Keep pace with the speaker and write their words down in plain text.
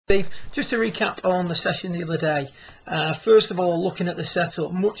Steve, just to recap on the session the other day, first of all, looking at the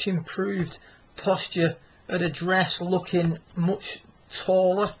setup, much improved posture at address, looking much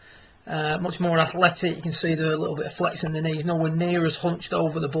taller, much more athletic. You can see there a little bit of flex in the knees, nowhere near as hunched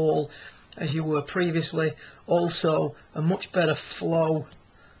over the ball as you were previously. Also, a much better flow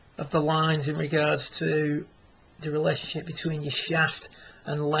of the lines in regards to the relationship between your shaft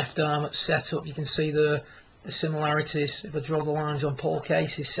and left arm at setup. You can see the similarities if I draw the lines on Paul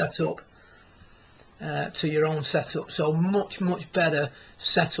Casey's setup to your own setup. So much better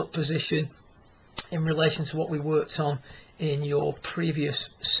setup position in relation to what we worked on in your previous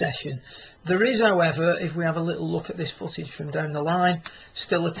session. There is, however, if we have a little look at this footage from down the line,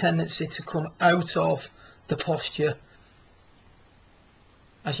 still a tendency to come out of the posture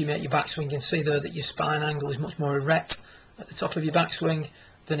as you make your backswing. You can see there that your spine angle is much more erect at the top of your backswing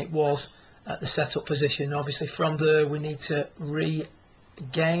than it was at the setup position. Obviously from there we need to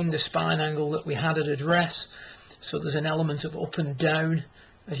regain the spine angle that we had at address, so there's an element of up and down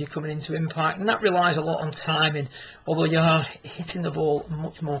as you're coming into impact, and that relies a lot on timing, although you are hitting the ball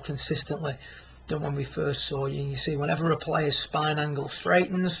much more consistently than when we first saw you. You see, whenever a player's spine angle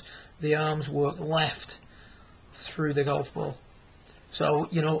straightens, the arms work left through the golf ball. So,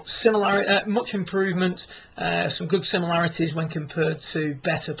 you know, much improvement, some good similarities when compared to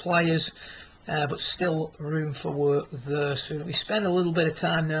better players, but still room for work there. So we spend a little bit of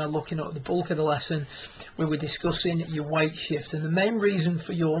time now looking at the bulk of the lesson. We were discussing your weight shift, and the main reason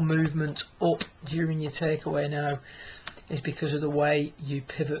for your movement up during your takeaway now is because of the way you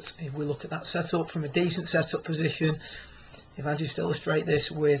pivot. If we look at that setup from a decent setup position, if I just illustrate this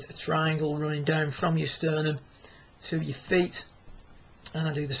with a triangle running down from your sternum to your feet, and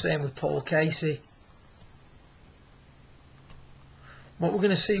I do the same with Paul Casey, what we're going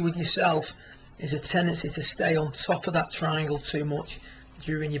to see with yourself is a tendency to stay on top of that triangle too much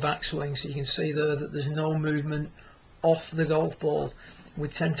during your backswing. So you can see there that there's no movement off the golf ball. We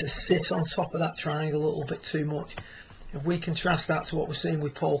tend to sit on top of that triangle a little bit too much. If we contrast that to what we're seeing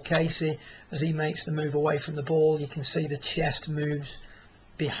with Paul Casey, as he makes the move away from the ball, you can see the chest moves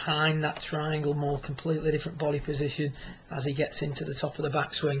behind that triangle, more completely different body position as he gets into the top of the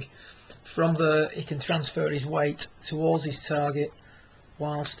backswing. From there he can transfer his weight towards his target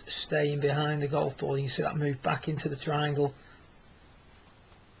whilst staying behind the golf ball. You can see that move back into the triangle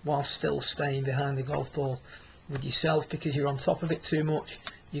whilst still staying behind the golf ball. With yourself, because you're on top of it too much,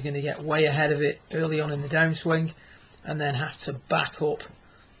 you're going to get way ahead of it early on in the downswing and then have to back up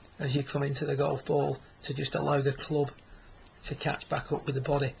as you come into the golf ball to just allow the club to catch back up with the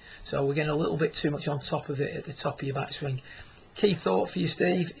body. So we're getting a little bit too much on top of it at the top of your backswing. Key thought for you,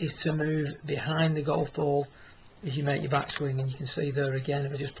 Steve, is to move behind the golf ball as you make your backswing, and you can see there again,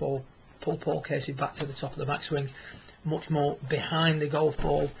 if I just pull Paul Casey back to the top of the backswing, much more behind the golf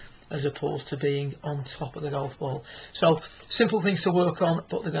ball as opposed to being on top of the golf ball. So simple things to work on,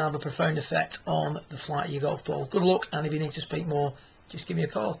 but they're going to have a profound effect on the flight of your golf ball. Good luck, and if you need to speak more, just give me a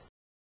call.